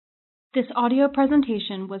This audio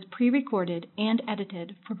presentation was pre-recorded and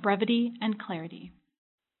edited for brevity and clarity.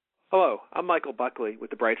 Hello, I'm Michael Buckley with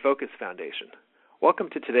the Bright Focus Foundation. Welcome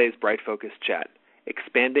to today's Bright Focus Chat,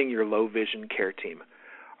 Expanding Your Low Vision Care Team.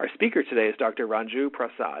 Our speaker today is Dr. Ranju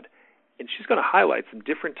Prasad, and she's going to highlight some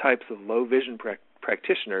different types of low vision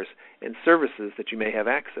practitioners and services that you may have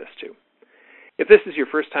access to. If this is your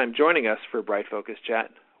first time joining us for Bright Focus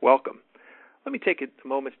Chat, welcome. Let me take a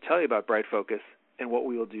moment to tell you about Bright Focus and what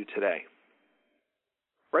we will do today.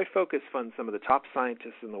 Bright Focus funds some of the top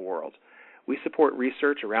scientists in the world. We support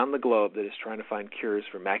research around the globe that is trying to find cures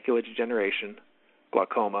for macular degeneration,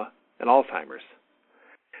 glaucoma, and Alzheimer's.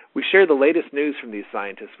 We share the latest news from these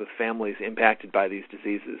scientists with families impacted by these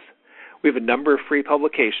diseases. We have a number of free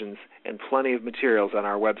publications and plenty of materials on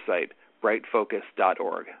our website,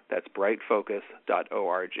 brightfocus.org. That's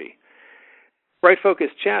brightfocus.org. Bright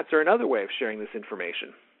Focus chats are another way of sharing this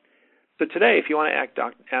information. So today, if you want to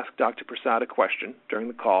ask Dr. Prasad a question during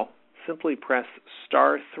the call, simply press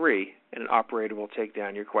 *3 and an operator will take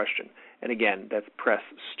down your question. And again, that's press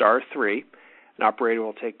 *3. An operator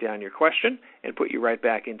will take down your question and put you right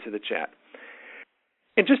back into the chat.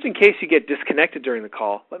 And just in case you get disconnected during the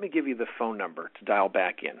call, let me give you the phone number to dial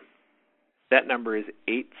back in. That number is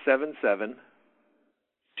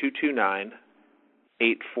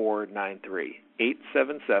 877-229-8493.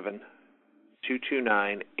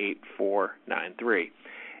 877-229-8493.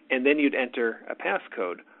 And then you'd enter a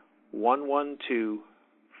passcode,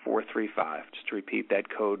 112435. Just to repeat, that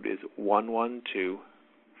code is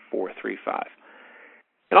 112435.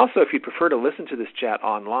 And also, if you'd prefer to listen to this chat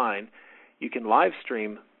online, you can live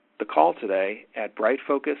stream the call today at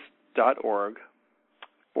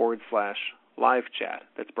brightfocus.org/live chat.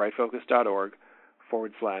 That's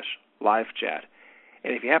brightfocus.org/live chat.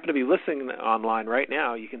 And if you happen to be listening online right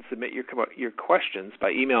now, you can submit your questions by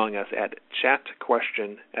emailing us at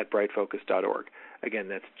chatquestion@brightfocus.org. Again,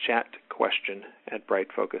 that's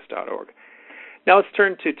chatquestion@brightfocus.org. Now let's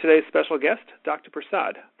turn to today's special guest, Dr.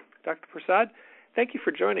 Prasad. Dr. Prasad, thank you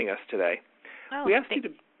for joining us today.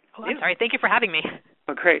 Thank you for having me.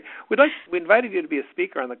 Oh, great. We invited you to be a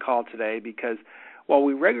speaker on the call today because while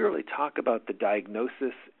we regularly talk about the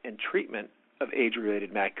diagnosis and treatment of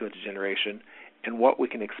age-related macular degeneration and what we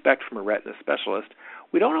can expect from a retina specialist,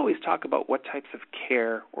 we don't always talk about what types of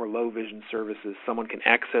care or low vision services someone can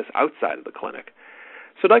access outside of the clinic.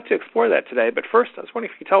 So I'd like to explore that today, but first I was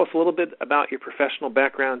wondering if you could tell us a little bit about your professional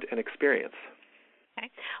background and experience. Okay.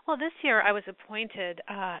 Well, this year I was appointed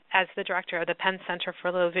as the director of the Penn Center for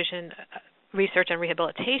Low Vision Research and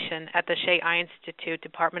Rehabilitation at the Shea Eye Institute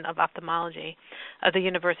Department of Ophthalmology of the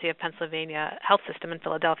University of Pennsylvania Health System in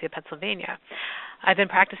Philadelphia, Pennsylvania. I've been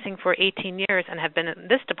practicing for 18 years and have been in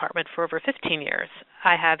this department for over 15 years.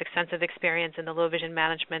 I have extensive experience in the low vision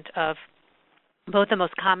management of both the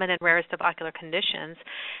most common and rarest of ocular conditions,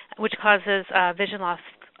 which causes vision loss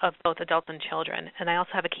of both adults and children. And I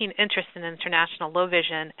also have a keen interest in international low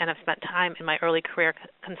vision and have spent time in my early career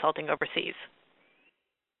consulting overseas.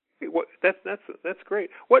 That's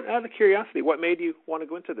great. Out of curiosity, what made you want to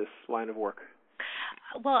go into this line of work?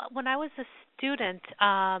 Well, when I was a student,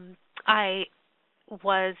 I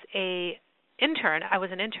was an intern. I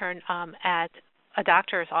was an intern at a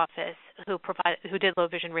doctor's office who did low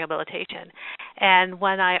vision rehabilitation. And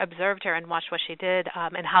when I observed her and watched what she did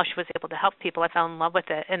and how she was able to help people, I fell in love with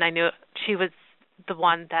it. And I knew she was the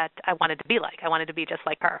one that I wanted to be like. I wanted to be just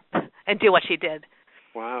like her and do what she did.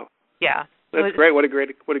 Wow. Yeah. That's great. What a great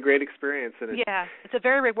experience. And it's a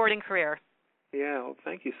very rewarding career. Yeah. Well,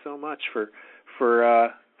 thank you so much for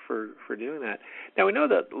doing that. Now we know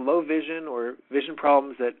that low vision or vision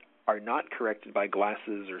problems that are not corrected by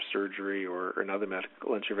glasses or surgery or another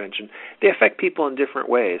medical intervention, they affect people in different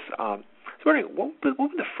ways. So I'm wondering, what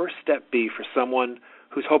would the first step be for someone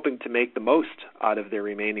who's hoping to make the most out of their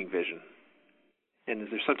remaining vision? And is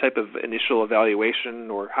there some type of initial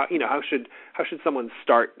evaluation, or how should someone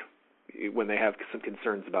start when they have some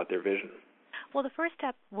concerns about their vision? Well, the first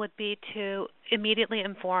step would be to immediately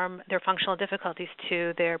inform their functional difficulties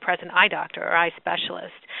to their present eye doctor or eye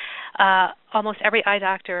specialist. Almost every eye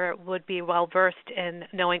doctor would be well-versed in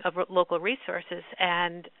knowing of local resources,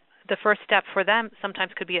 and the first step for them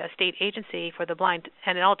sometimes could be a state agency for the blind,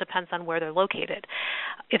 and it all depends on where they're located.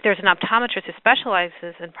 If there's an optometrist who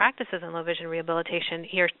specializes and practices in low vision rehabilitation,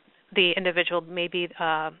 the individual may be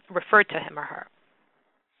referred to him or her.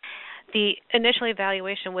 The initial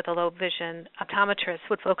evaluation with a low vision optometrist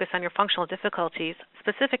would focus on your functional difficulties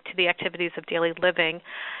specific to the activities of daily living,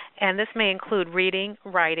 and this may include reading,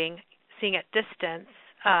 writing, seeing at distance,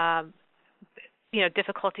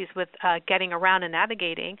 difficulties with getting around and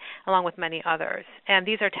navigating, along with many others. And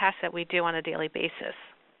these are tasks that we do on a daily basis.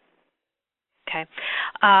 Okay.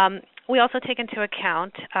 We also take into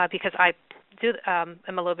account, because I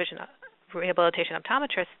am a low vision rehabilitation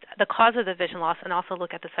optometrist, the cause of the vision loss, and also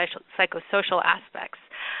look at the psychosocial aspects.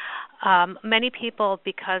 Many people,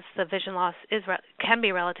 because the vision loss can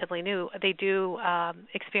be relatively new, they do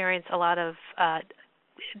experience a lot of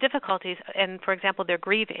difficulties, and for example, they're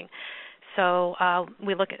grieving. So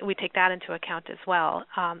we take that into account as well.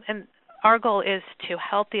 And our goal is to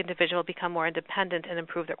help the individual become more independent and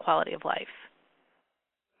improve their quality of life.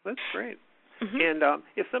 That's great. Mm-hmm. And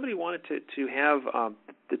if somebody wanted to have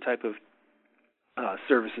the type of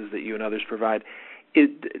services that you and others provide, is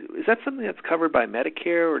that something that's covered by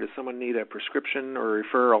Medicare, or does someone need a prescription or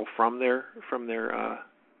referral from their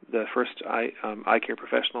the first eye care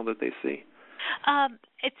professional that they see?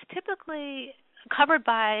 It's typically covered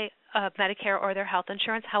by Medicare or their health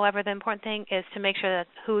insurance. However, the important thing is to make sure that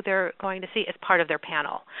who they're going to see is part of their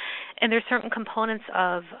panel. And there's certain components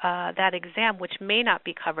of that exam which may not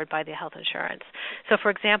be covered by the health insurance. So, for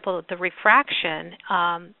example, the refraction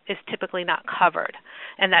is typically not covered,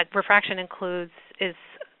 and that refraction includes the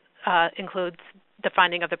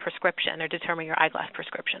finding of the prescription or determining your eyeglass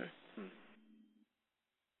prescription.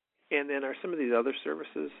 And then, are some of these other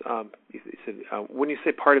services? You said, when you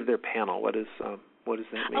say part of their panel, what does that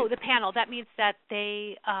mean? Oh, the panel. That means that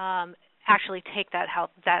they actually take that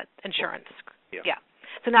insurance. Yeah.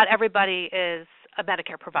 So not everybody is a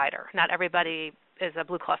Medicare provider. Not everybody is a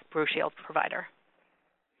Blue Cross Blue Shield provider.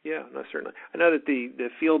 Yeah, no, certainly. I know that the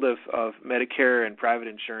field of Medicare and private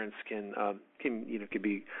insurance can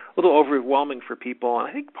be a little overwhelming for people, and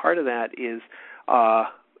I think part of that is.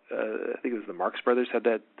 I think it was the Marx Brothers had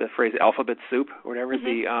the phrase "alphabet soup" or whatever.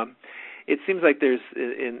 Mm-hmm. It seems like there's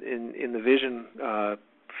in the vision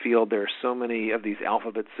field there are so many of these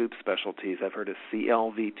alphabet soup specialties. I've heard of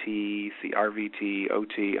CLVT, CRVT,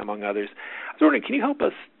 OT, among others. I was wondering, can you help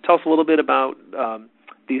us tell us a little bit about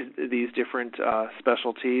these different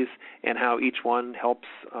specialties and how each one helps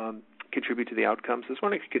contribute to the outcomes? I was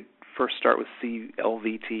wondering if you could first start with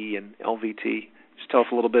CLVT and LVT. Just tell us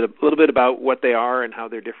a little bit about what they are and how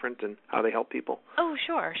they're different and how they help people. Oh,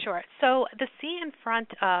 sure. So the C in front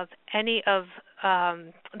of any of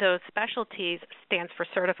those specialties stands for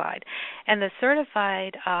certified, and the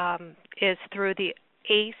certified is through the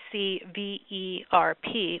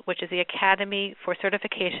ACVERP, which is the Academy for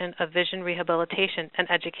Certification of Vision Rehabilitation and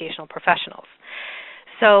Educational Professionals.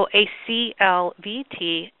 So a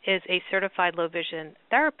CLVT is a certified low vision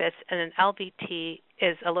therapist, and an LVT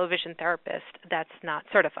is a low vision therapist that's not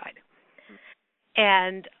certified.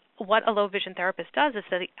 And what a low vision therapist does is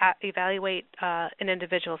that they evaluate an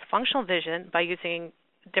individual's functional vision by using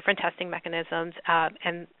different testing mechanisms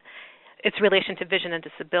and its relation to vision and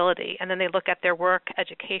disability. And then they look at their work,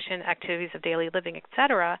 education, activities of daily living,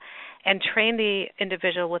 etc., and train the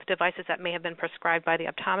individual with devices that may have been prescribed by the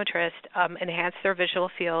optometrist, enhance their visual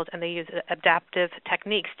field, and they use adaptive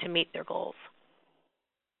techniques to meet their goals.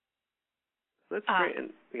 That's great.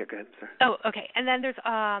 Yeah, go ahead, sir. Oh, okay. And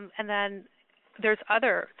then there's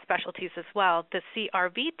other specialties as well. The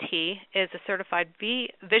CRVT is a certified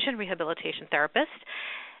vision rehabilitation therapist,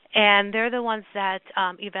 and they're the ones that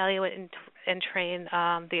evaluate and train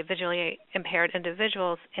the visually impaired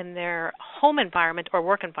individuals in their home environment or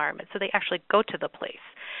work environment. So they actually go to the place,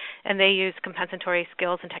 and they use compensatory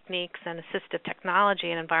skills and techniques and assistive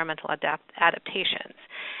technology and environmental adaptations.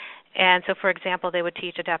 And so, for example, they would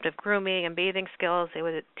teach adaptive grooming and bathing skills. They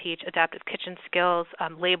would teach adaptive kitchen skills,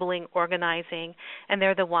 labeling, organizing, and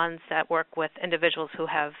they're the ones that work with individuals who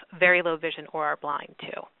have very low vision or are blind,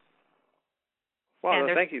 too. Wow,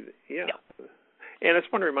 thank you. Yeah. And I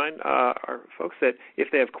just want to remind our folks that if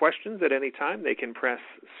they have questions at any time, they can press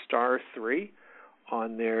 *3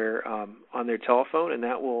 on their telephone, and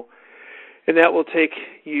that will take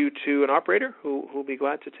you to an operator who will be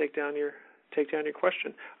glad to take down your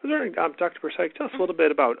question. I was wondering, Dr. Persike, tell us a little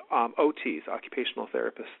bit about OTs, occupational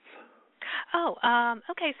therapists. Oh,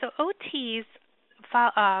 okay. So OTs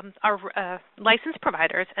are licensed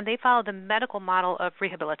providers, and they follow the medical model of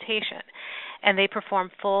rehabilitation, and they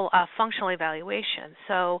perform full functional evaluation.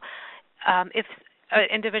 So if an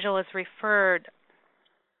individual is referred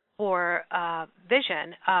for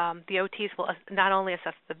vision, the OTs will not only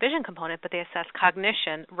assess the vision component, but they assess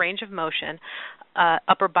cognition, range of motion,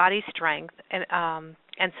 upper body strength, and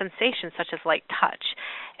sensations such as light touch.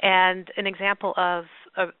 And an example of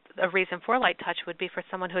a reason for light touch would be for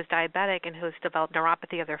someone who is diabetic and who has developed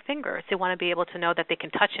neuropathy of their fingers. They want to be able to know that they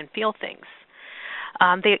can touch and feel things.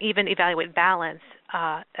 They even evaluate balance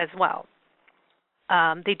as well.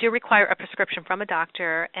 They do require a prescription from a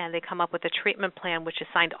doctor, and they come up with a treatment plan which is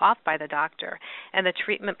signed off by the doctor. And the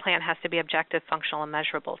treatment plan has to be objective, functional, and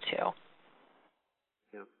measurable, too.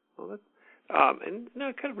 Well, that's, and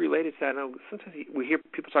kind of related to that, I know sometimes we hear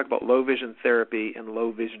people talk about low vision therapy and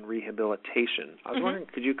low vision rehabilitation. I was wondering,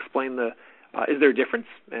 could you explain is there a difference?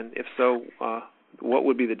 And if so, what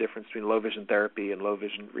would be the difference between low vision therapy and low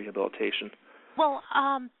vision rehabilitation? Well,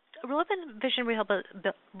 low vision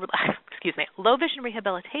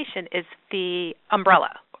rehabilitation is the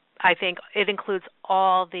umbrella. I think it includes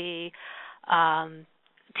all the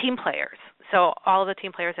team players. So all of the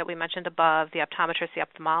team players that we mentioned above, the optometrist, the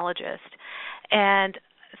ophthalmologist. And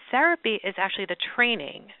therapy is actually the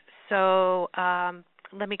training. So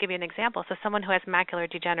let me give you an example. So someone who has macular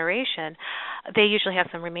degeneration, they usually have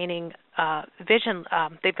some remaining vision.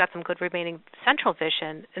 They've got some good remaining central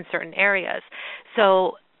vision in certain areas.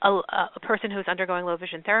 So a person who's undergoing low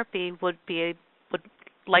vision therapy would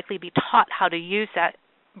likely be taught how to use that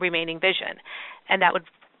remaining vision, and that would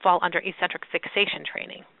fall under eccentric fixation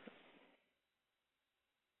training.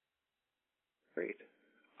 Great.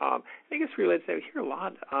 I guess related to that, we hear a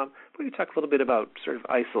lot. We could talk a little bit about sort of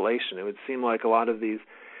isolation. It would seem like a lot of these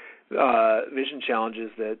vision challenges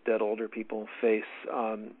that older people face,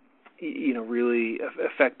 really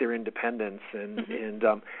affect their independence. And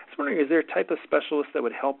I was wondering, is there a type of specialist that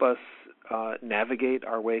would help us navigate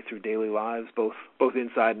our way through daily lives, both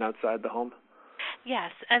inside and outside the home?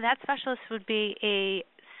 Yes, and that specialist would be a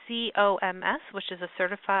COMS, which is a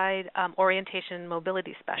Certified Orientation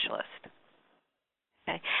Mobility Specialist.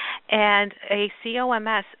 Okay. And a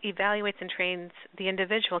COMS evaluates and trains the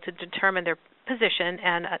individual to determine their position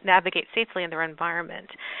and navigate safely in their environment.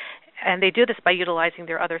 And they do this by utilizing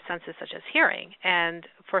their other senses, such as hearing. And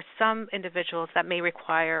for some individuals, that may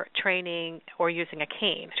require training or using a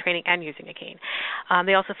cane, training and using a cane.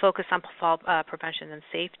 They also focus on fall prevention and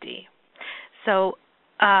safety. So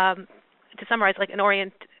to summarize, like an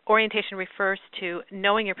orientation refers to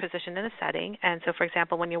knowing your position in a setting. And so, for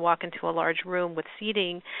example, when you walk into a large room with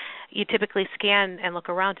seating, you typically scan and look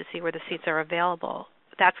around to see where the seats are available.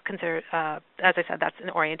 That's considered, as I said, that's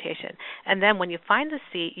an orientation. And then when you find the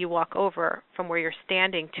seat, you walk over from where you're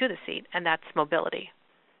standing to the seat, and that's mobility.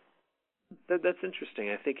 That's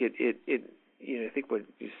interesting. I think I think what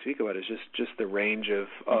you speak about is just the range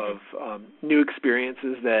of new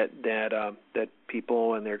experiences that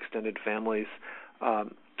people and their extended families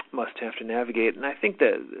must have to navigate. And I think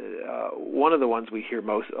that one of the ones we hear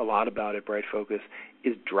a lot about at Bright Focus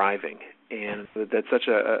is driving, and that's such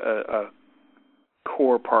a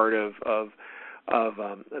core part of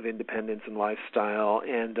independence and lifestyle.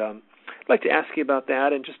 And I'd like to ask you about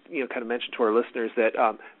that, and just kind of mention to our listeners that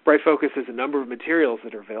Bright Focus has a number of materials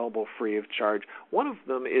that are available free of charge. One of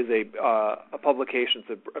them is a publication,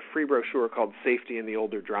 it's a free brochure called "Safety in the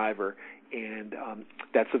Older Driver," and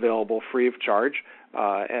that's available free of charge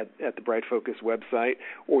at the Bright Focus website,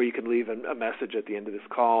 or you can leave a message at the end of this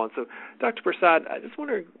call. And so, Dr. Prasad, I just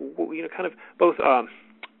wonder, kind of both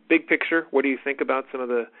big picture, what do you think about some of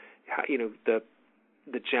the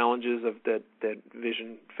challenges that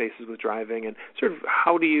vision faces with driving, and sort of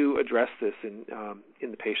how do you address this in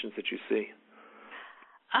the patients that you see?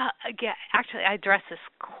 Again, actually, I address this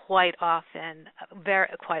quite often,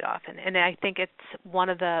 quite often, and I think it's one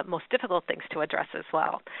of the most difficult things to address as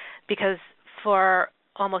well, because for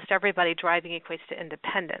almost everybody, driving equates to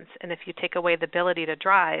independence, and if you take away their ability to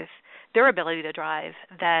drive,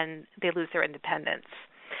 then they lose their independence.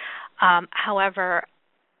 However,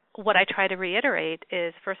 what I try to reiterate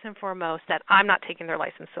is, first and foremost, that I'm not taking their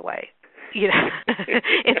license away.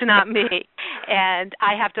 It's not me. And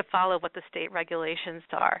I have to follow what the state regulations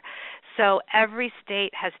are. So every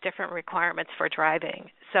state has different requirements for driving.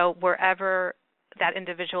 So wherever that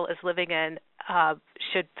individual is living in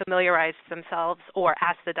should familiarize themselves or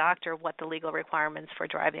ask the doctor what the legal requirements for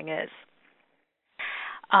driving is.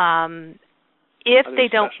 If are they there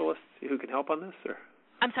don't, specialists who can help on this, or?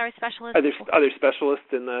 I'm sorry, specialists? Are there specialists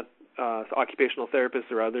in the occupational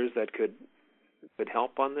therapists or others that could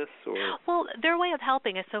help on this? Or? Well, their way of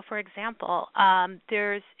helping is, so for example,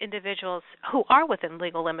 there's individuals who are within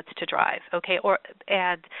legal limits to drive, okay,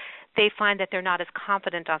 and they find that they're not as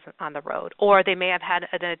confident on the road, or they may have had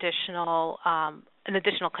an additional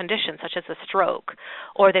condition such as a stroke,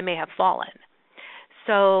 or they may have fallen.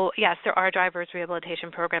 So, yes, there are driver's rehabilitation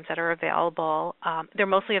programs that are available. They're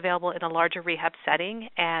mostly available in a larger rehab setting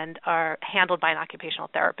and are handled by an occupational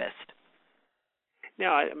therapist.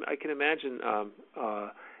 Now, I can imagine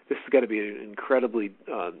this has got to be an incredibly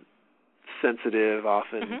sensitive,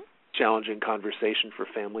 often challenging conversation for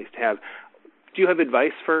families to have. Do you have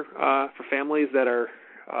advice for families that are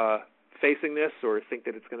facing this or think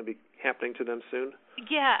that it's going to be happening to them soon?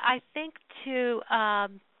 Yeah, I think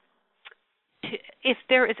if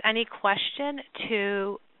there is any question,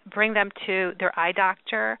 to bring them to their eye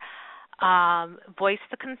doctor, voice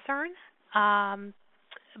the concern,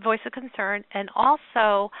 and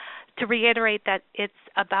also to reiterate that it's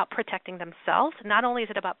about protecting themselves. Not only is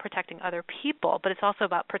it about protecting other people, but it's also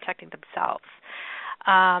about protecting themselves.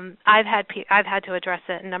 I've had to address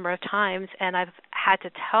it a number of times, and I've had to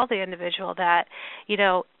tell the individual that,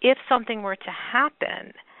 if something were to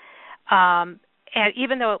happen, and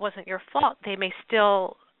even though it wasn't your fault, they may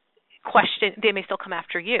still come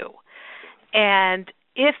after you. And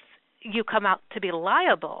if you come out to be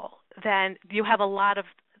liable, then you have a lot of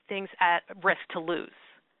things at risk to lose.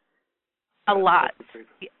 A lot.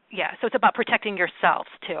 Yeah, so it's about protecting yourselves,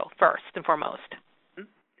 too, first and foremost.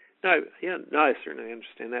 I certainly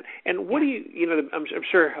understand that. And what do you, I'm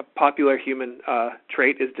sure a popular human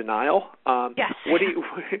trait is denial. Yes. What do you,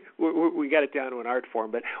 we got it down to an art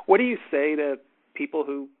form, but what do you say to people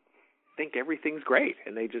who think everything's great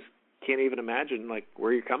and they just can't even imagine,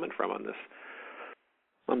 where you're coming from on this,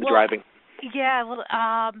 on the driving? Yeah,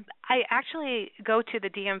 I actually go to the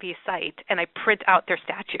DMV site and I print out their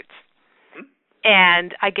statutes.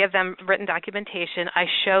 And I give them written documentation. I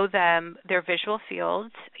show them their visual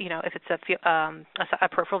fields. If it's a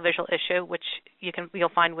peripheral visual issue, which you'll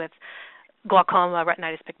find with glaucoma,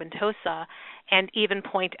 retinitis pigmentosa, and even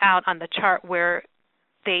point out on the chart where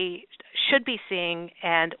they should be seeing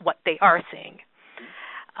and what they are seeing.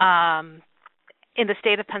 In the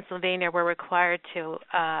state of Pennsylvania, we're required to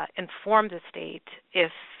inform the state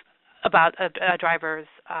about a driver's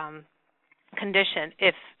condition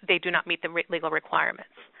if they do not meet the legal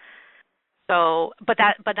requirements. So, but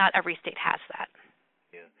not every state has that.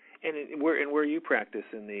 Yeah, and where you practice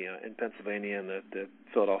in Pennsylvania and the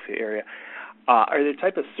Philadelphia area, are there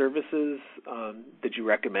type of services that you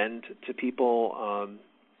recommend to people?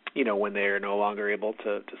 When they are no longer able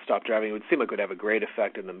to stop driving? It would seem like it would have a great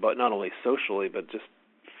effect in them, but not only socially, but just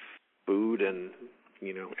food and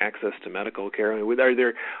access to medical care. I mean, are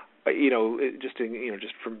there just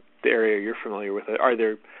from the area you're familiar with, are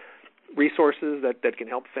there resources that can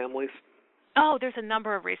help families? Oh, there's a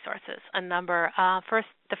number of resources.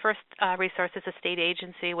 The first resource is a state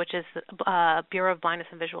agency, which is the Bureau of Blindness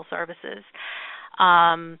and Visual Services.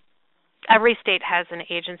 Every state has an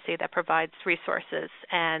agency that provides resources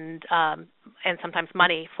and sometimes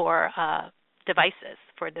money for devices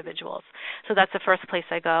for individuals. So that's the first place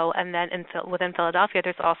I go. And then within Philadelphia,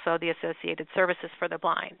 there's also the Associated Services for the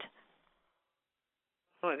Blind.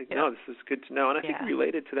 Oh, I think this is good to know. And I think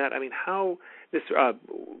related to that, I mean, how this kind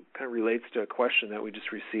of relates to a question that we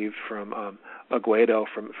just received from Aguedo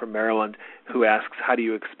from Maryland, who asks, how do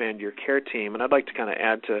you expand your care team? And I'd like to kind of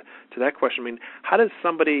add to that question. I mean, how does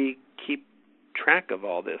somebody keep track of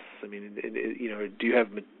all this? I mean, do you have,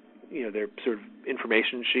 their sort of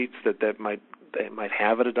information sheets that might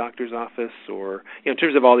have at a doctor's office, or in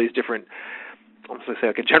terms of all these different, almost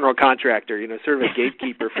like a general contractor, sort of a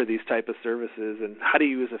gatekeeper for these type of services, and how do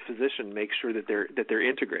you as a physician make sure that they're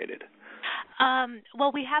integrated?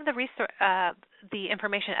 Well, we have the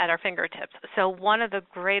information at our fingertips. So one of the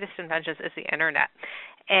greatest inventions is the internet,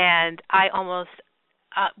 and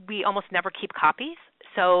we almost never keep copies.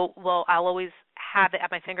 So I'll always have it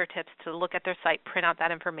at my fingertips to look at their site, print out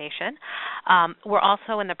that information. We're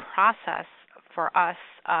also in the process for us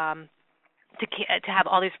to have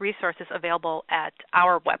all these resources available at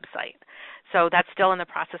our website. So that's still in the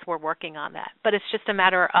process. We're working on that. But it's just a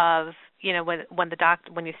matter of,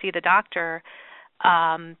 when you see the doctor,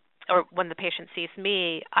 or when the patient sees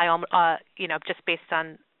me, just based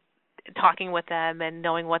on talking with them and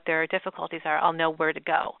knowing what their difficulties are, I'll know where to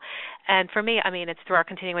go. And for me, I mean, it's through our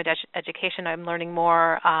continuing education. I'm learning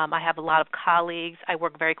more. I have a lot of colleagues. I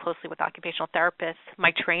work very closely with occupational therapists.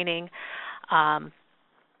 My training.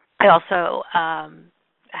 I also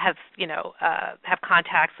have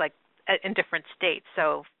contacts in different states,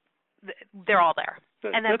 so they're all there.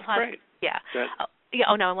 And then that's plus, great. Yeah.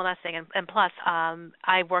 One last thing, and plus,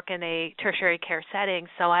 I work in a tertiary care setting,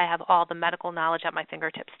 so I have all the medical knowledge at my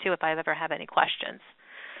fingertips too, if I ever have any questions.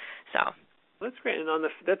 So. That's great, and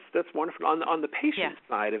that's wonderful. On the patient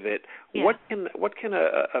side of it, what can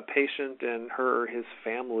a patient and her or his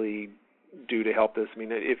family do to help this? I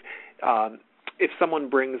mean, if someone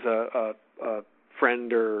brings a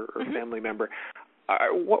friend or family member,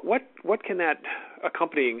 what can that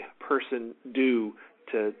accompanying person do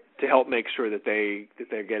to help make sure that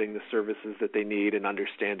they're getting the services that they need and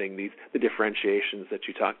understanding the differentiations that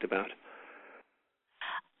you talked about?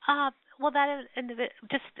 That is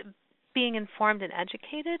just being informed and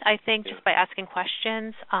educated. I think just by asking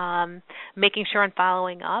questions, making sure and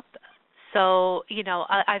following up. So,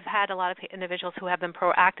 I've had a lot of individuals who have been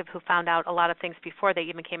proactive, who found out a lot of things before they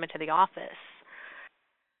even came into the office.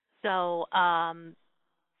 So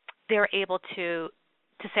they're able to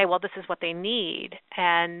say, well, this is what they need,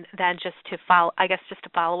 and then just to follow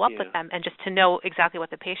up with them and just to know exactly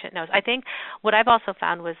what the patient knows. I think what I've also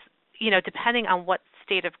found was, depending on what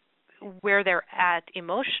state of where they're at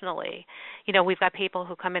emotionally, we've got people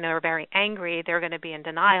who come in and are very angry. They're going to be in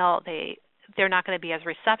denial. They're not going to be as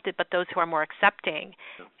receptive, but those who are more accepting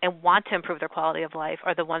and want to improve their quality of life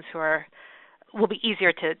are the ones who will be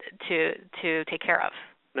easier to take care of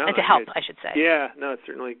and to help, I should say. Yeah, no, it's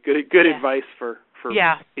certainly good advice for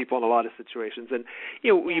people in a lot of situations. And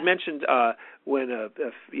you mentioned when a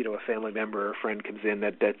family member or a friend comes in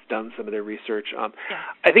that's done some of their research.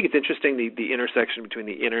 I think it's interesting the intersection between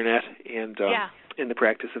the internet and in the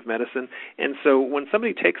practice of medicine. And so when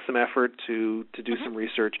somebody takes some effort to do some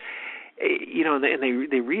research, and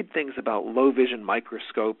they read things about low vision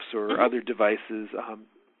microscopes or other devices,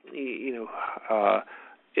 is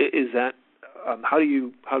that how do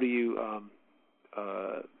you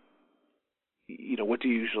what do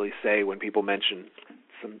you usually say when people mention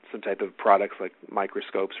some type of products like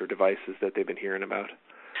microscopes or devices that they've been hearing about?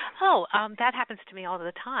 That happens to me all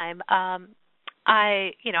the time. Obviously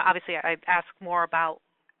I ask more about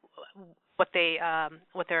what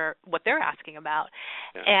they're asking about,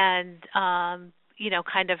 and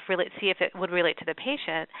kind of see if it would relate to the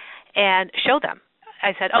patient, and show them.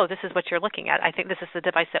 I said, this is what you're looking at. I think this is the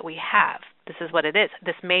device that we have. This is what it is.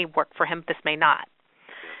 This may work for him. This may not.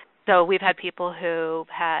 So we've had people who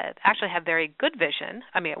have very good vision.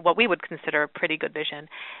 I mean, what we would consider pretty good vision,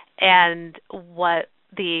 and what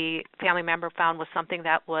the family member found was something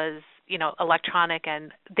that was, electronic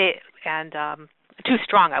and too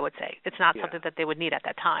strong, I would say. It's not something that they would need at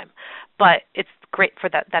that time, but it's great for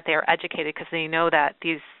that they are educated because they know that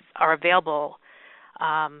these are available.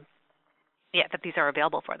 That these are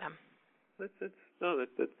available for them. That's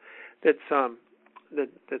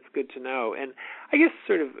good to know. And I guess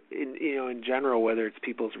sort of in general, whether it's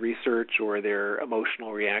people's research or their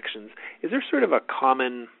emotional reactions, is there sort of a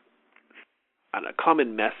common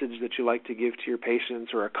message that you like to give to your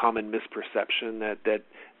patients, or a common misperception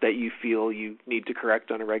that you feel you need to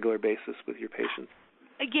correct on a regular basis with your patients?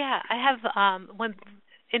 Yeah, I have when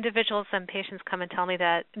individuals and patients come and tell me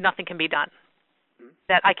that nothing can be done,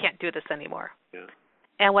 that I can't do this anymore. Yeah.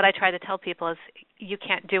 And what I try to tell people is you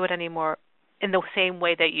can't do it anymore in the same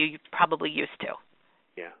way that you probably used to.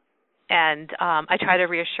 Yeah. And I try to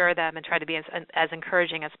reassure them and try to be as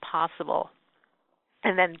encouraging as possible,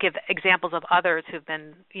 and then give examples of others who've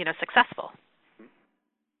been, successful.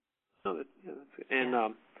 That's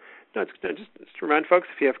good. And just to remind folks,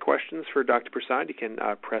 if you have questions for Dr. Prasad, you can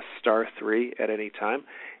press *3 at any time.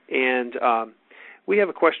 And we have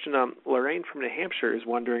a question. Lorraine from New Hampshire is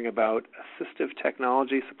wondering about assistive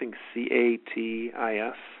technology, something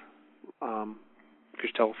CATIS. Could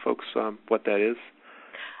you tell folks what that is?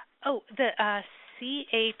 The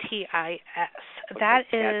CATIS. That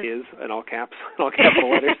is in all caps, in all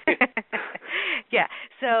capital letters. Yeah.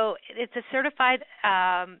 So it's a certified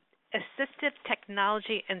assistive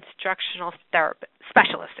technology instructional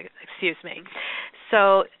specialist. Excuse me.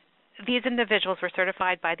 So these individuals were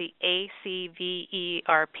certified by the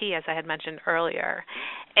ACVERP, as I had mentioned earlier,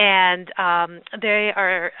 and they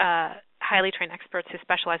are highly trained experts who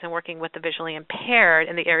specialize in working with the visually impaired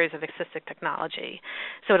in the areas of assistive technology.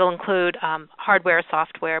 So it'll include hardware,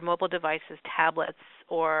 software, mobile devices, tablets,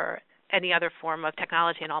 or any other form of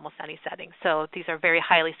technology in almost any setting. So these are very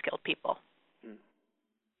highly skilled people.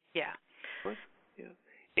 Yeah.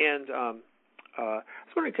 And I was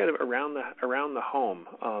wondering, kind of around the home.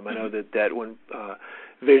 I know that when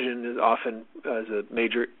vision is often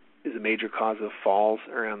is a major cause of falls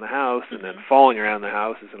around the house, and then falling around the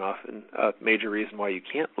house is often a major reason why you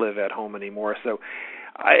can't live at home anymore. So,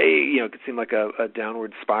 it could seem like a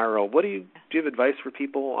downward spiral. Do you have advice for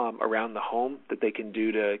people around the home that they can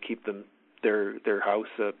do to keep their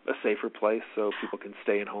house a safer place so people can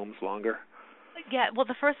stay in homes longer? Yeah, well,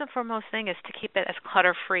 the first and foremost thing is to keep it as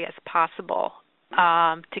clutter-free as possible,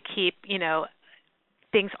 to keep,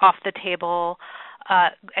 things off the table,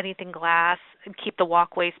 anything glass, and keep the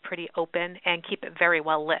walkways pretty open, and keep it very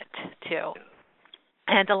well lit, too.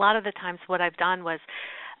 And a lot of the times what I've done was,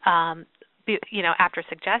 after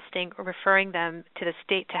suggesting or referring them to the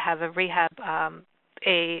state to have a rehab,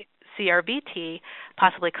 a CRVT,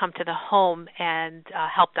 possibly come to the home and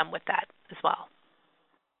help them with that as well.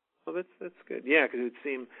 Well, that's good. Yeah, because it would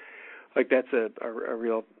seem like that's a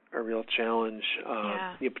real challenge.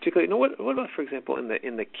 Particularly, what about, for example, in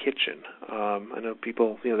the kitchen? I know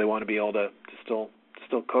people, they want to be able to still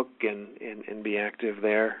cook and be active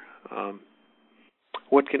there.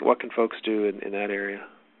 What can folks do in that area?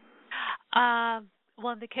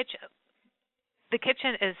 Well, the kitchen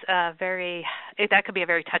is that could be a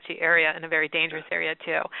very touchy area and a very dangerous area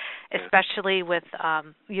too, especially with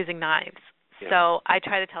using knives. Yeah. So I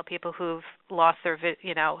try to tell people who've lost their,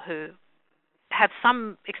 who have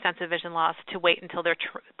some extensive vision loss to wait until they're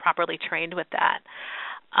properly trained with that.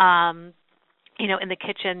 In the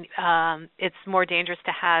kitchen, it's more dangerous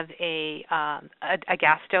to have a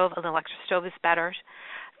gas stove. An electric stove is better.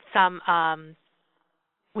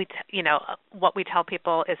 What we tell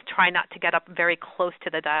people is try not to get up very close to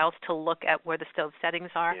the dials to look at where the stove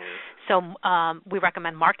settings are. Yeah. So we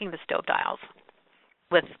recommend marking the stove dials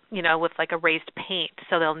with like a raised paint,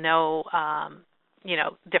 so they'll know,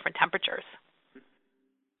 different temperatures.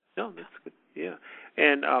 No, that's good. Yeah.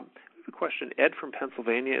 And a question. Ed from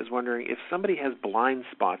Pennsylvania is wondering if somebody has blind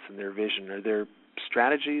spots in their vision, are there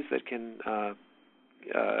strategies that can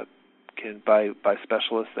by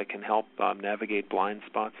specialists that can help navigate blind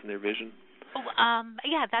spots in their vision?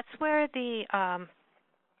 That's where a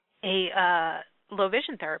low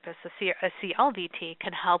vision therapist, a CLVT,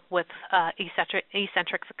 can help with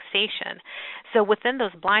eccentric fixation. So within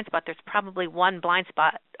those blind spots, there's probably one blind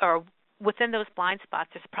spot, or within those blind spots,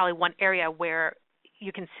 there's probably one area where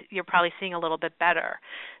you're probably seeing a little bit better.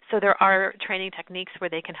 So there are training techniques where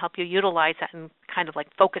they can help you utilize that and kind of like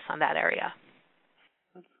focus on that area.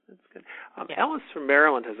 That's good. Alice from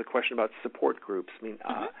Maryland has a question about support groups. I mean,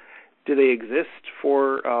 do they exist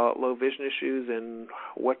for low vision issues, and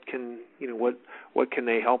what can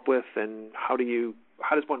they help with, and how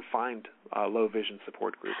does one find low vision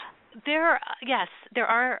support groups? There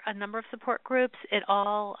are a number of support groups. It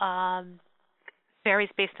all varies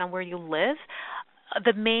based on where you live.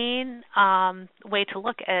 The main way to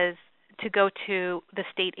look is to go to the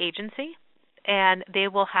state agency, and they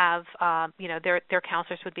will have, their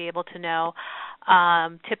counselors would be able to know.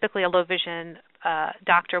 Typically, a low vision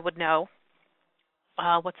doctor would know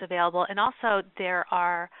what's available, and also there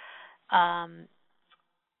are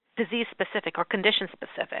disease-specific or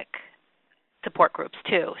condition-specific support groups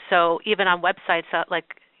too. So even on websites,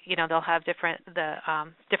 they'll have different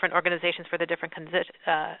organizations for the different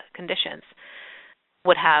conditions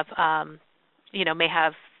would have, may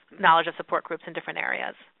have knowledge of support groups in different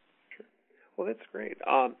areas. Sure. Well, that's great.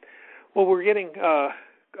 Well, we're getting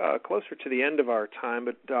closer to the end of our time,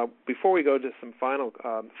 but before we go to some final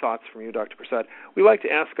thoughts from you, Dr. Prasad, we like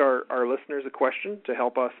to ask our listeners a question to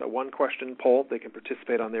help us, a one-question poll. They can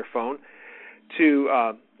participate on their phone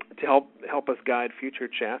to help us guide future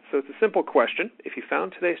chats. So it's a simple question. If you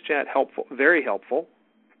found today's chat helpful, very helpful,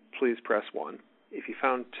 please press 1. If you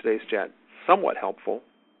found today's chat somewhat helpful,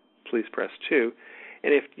 please press 2.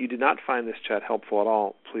 And if you did not find this chat helpful at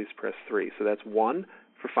all, please press 3. So that's 1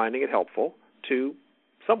 for finding it helpful, 2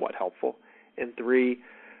 somewhat helpful, and 3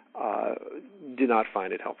 did not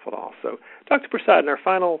find it helpful at all. So, Dr. Prasad, in our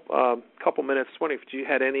final couple minutes, wondering if you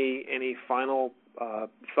had any final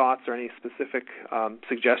thoughts or any specific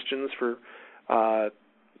suggestions for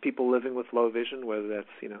people living with low vision, whether that's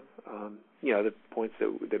the points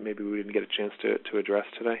that maybe we didn't get a chance to address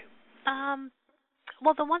today.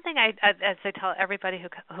 Well, the one thing as I tell everybody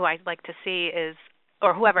who I like to see is,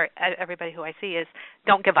 or everybody who I see is,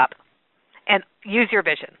 don't give up and use your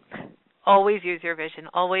vision. Always use your vision.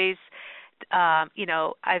 Always,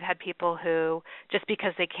 I've had people who, just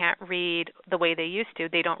because they can't read the way they used to,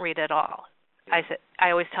 they don't read at all. I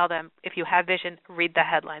always tell them, if you have vision, read the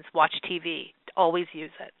headlines, watch TV. Always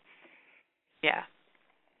use it. Yeah.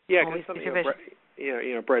 Yeah, because something,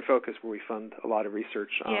 Bright Focus, where we fund a lot of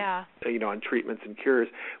research on, on treatments and cures,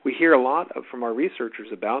 we hear a lot from our researchers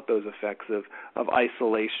about those effects of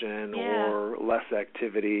isolation or less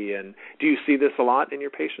activity. And do you see this a lot in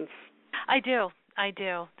your patients? I do.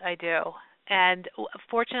 And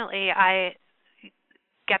fortunately, I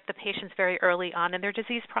get the patients very early on in their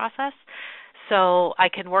disease process, so I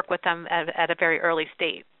can work with them at a very early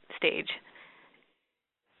stage.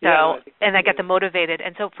 So, and I get them motivated.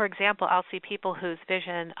 And so, for example, I'll see people whose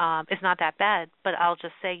vision is not that bad, but I'll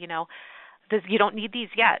just say, you don't need these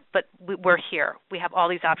yet, but we're here. We have all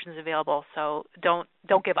these options available, so don't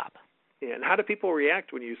give up. Yeah, and how do people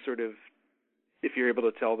react when you if you're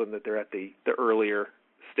able to tell them that they're at the earlier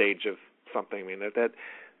stage of something? I mean, that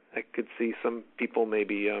I could see some people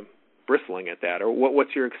maybe bristling at that. Or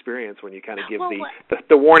what's your experience when you kind of give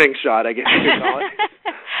the warning shot, I guess you could call it?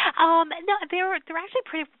 No, they're actually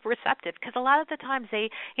pretty receptive, because a lot of the times they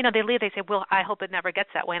leave. They say, "Well, I hope it never gets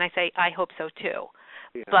that way," and I say, "I hope so too."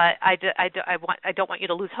 Yeah. But I don't want you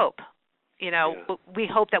to lose hope. We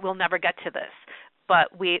hope that we'll never get to this, but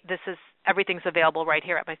everything's available right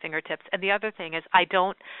here at my fingertips. And the other thing is, I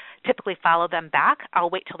don't typically follow them back. I'll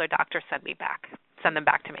wait till their doctor send them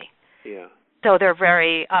back to me. Yeah. So they're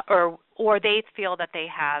very, or they feel that they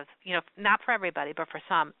have, not for everybody, but for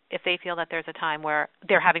some, if they feel that there's a time where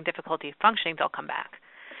they're having difficulty functioning, they'll come back.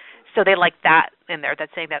 So they like that in there,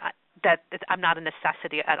 that's saying that I'm not a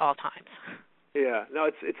necessity at all times. Yeah, no,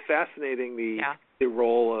 it's fascinating the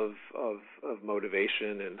role of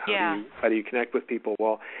motivation and how do you connect with people.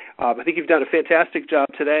 Well, I think you've done a fantastic job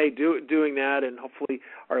today doing that, and hopefully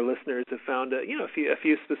our listeners have found a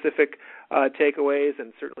few specific takeaways,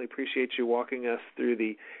 and certainly appreciate you walking us through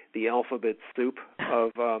the alphabet soup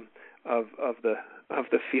of the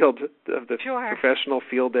field of the professional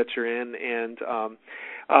field that you're in. And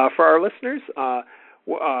for our listeners,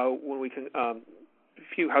 when we can. A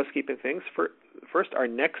few housekeeping things. First, our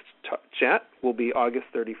next chat will be August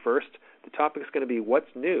 31st. The topic is going to be what's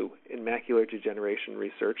new in macular degeneration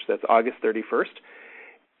research. That's August 31st,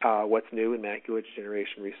 what's new in macular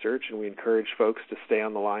degeneration research. And we encourage folks to stay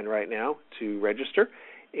on the line right now to register.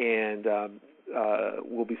 And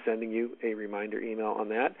we'll be sending you a reminder email on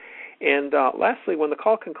that. And lastly, when the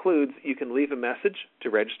call concludes, you can leave a message to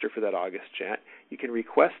register for that August chat. You can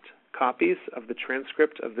request copies of the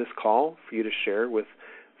transcript of this call for you to share with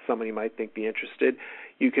someone you might think be interested.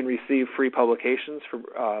 You can receive free publications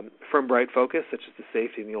from Bright Focus, such as The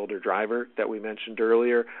Safety in the Older Driver that we mentioned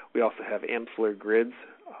earlier. We also have Amsler grids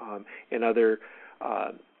and other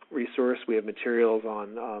resource. We have materials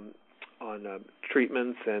on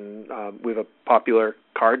treatments, and we have a popular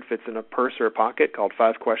card, fits in a purse or a pocket, called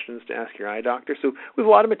 5 Questions to Ask Your Eye Doctor. So we have a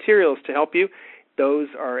lot of materials to help you. Those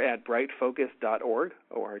are at brightfocus.org,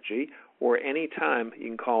 O-R-G, or anytime you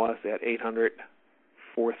can call us at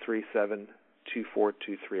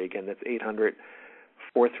 800-437-2423. Again, that's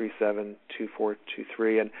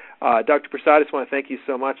 800-437-2423. And Dr. Prasad, I just want to thank you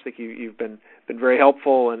so much. I think you've been very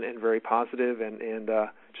helpful and very positive, and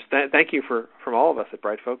just thank you from all of us at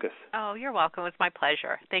Bright Focus. Oh, you're welcome. It's my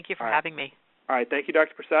pleasure. Thank you for having me. All right. Thank you,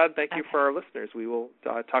 Dr. Prasad. Thank you for our listeners. We will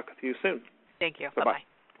talk with you soon. Thank you. Bye-bye. Bye-bye.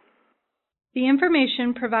 The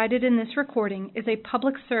information provided in this recording is a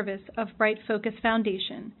public service of Bright Focus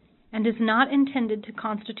Foundation and is not intended to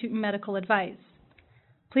constitute medical advice.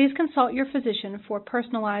 Please consult your physician for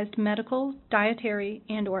personalized medical, dietary,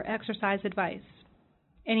 and/or exercise advice.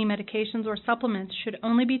 Any medications or supplements should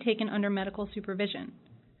only be taken under medical supervision.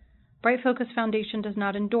 Bright Focus Foundation does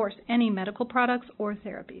not endorse any medical products or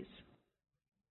therapies.